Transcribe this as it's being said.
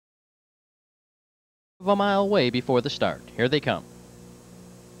of a mile away before the start. Here they come.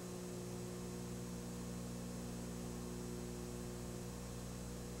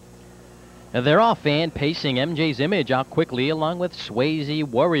 And they're off, and pacing MJ's Image out quickly along with Swayze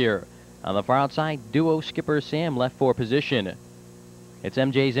Warrior. On the far outside, duo skipper Sam left for position. It's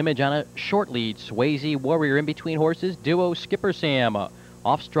MJ's Image on a short lead. Swayze Warrior in between horses, duo skipper Sam.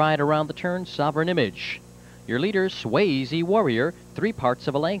 Off stride around the turn, Sovereign Image. Your leader, Swayze Warrior, 3 parts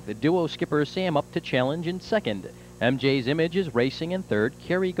of a length. The duo skipper Sam up to challenge in second. MJ's Image is racing in third.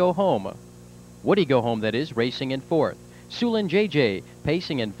 Kerry Go Home. Woody Go Home, that is, racing in fourth. Sulin JJ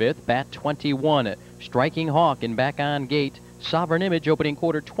pacing in fifth. Bat 21. Striking Hawk in back on gate. Sovereign Image opening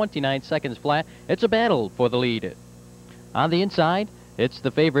quarter 29 seconds flat. It's a battle for the lead. On the inside, it's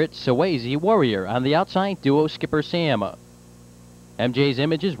the favorite Swayze Warrior. On the outside, duo skipper Sam. MJ's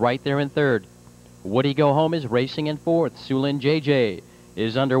Image is right there in third. Woody Go Home is racing in fourth. Sulin JJ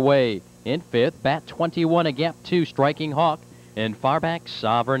is underway in fifth. Bat 21, a gap 2, Striking Hawk. And far back,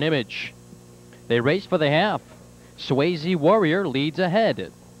 Sovereign Image. They race for the half. Swayze Warrior leads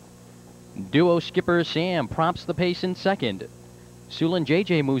ahead. Duo skipper Sam prompts the pace in second. Sulin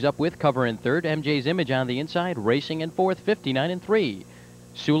JJ moves up with cover in third. MJ's Image on the inside, racing in fourth, 59-3.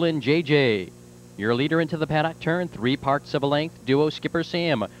 Sulin JJ, your leader into the paddock turn, 3 parts of a length. Duo skipper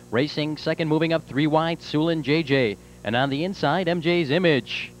Sam racing second, moving up 3 wide. Sulin JJ, and on the inside, MJ's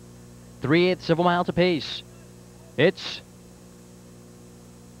Image. 3/8 of a mile to pace. It's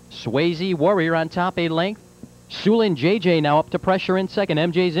Swayze Warrior on top, a length. Sulin JJ now up to pressure in second.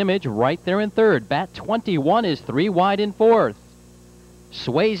 MJ's Image right there in third. Bat 21 is 3 wide in fourth.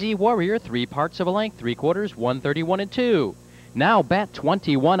 Swayze Warrior, 3 parts of a length, 3/4, 131-2. Now Bat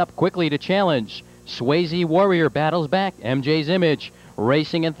 21 up quickly to challenge. Swayze Warrior battles back. MJ's Image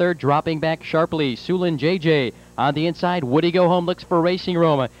racing in third, dropping back sharply. Sulin JJ on the inside. Woody Go Home looks for racing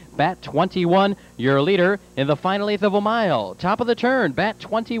room. Bat 21, your leader in the final 1/8 of a mile. Top of the turn, Bat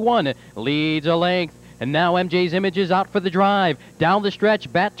 21 leads a length. And now MJ's Image is out for the drive. Down the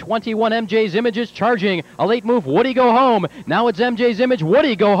stretch, Bat 21, MJ's Image is charging. A late move, Woody Go Home. Now it's MJ's Image.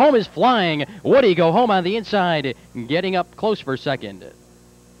 Woody Go Home is flying. Woody Go Home on the inside, getting up close for second.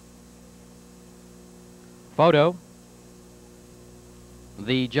 Photo.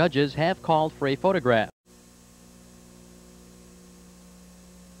 The judges have called for a photograph.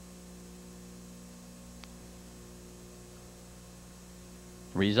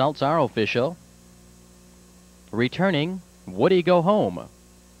 Results are official. Returning, Woody Go Home.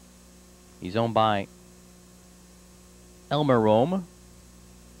 He's owned by Elmer Rome.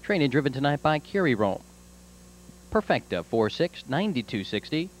 Trained and driven tonight by Kerry Rome. Perfecta 4.6,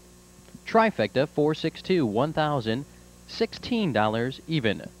 92.60. Trifecta 4.62, $1,016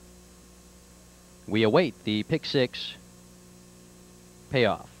 even. We await the pick 6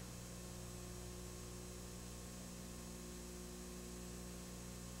 payoff.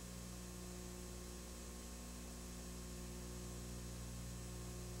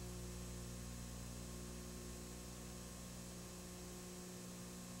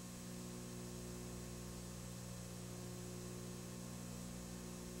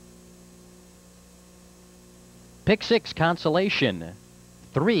 Pick 6 consolation,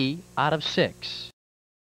 3 out of 6.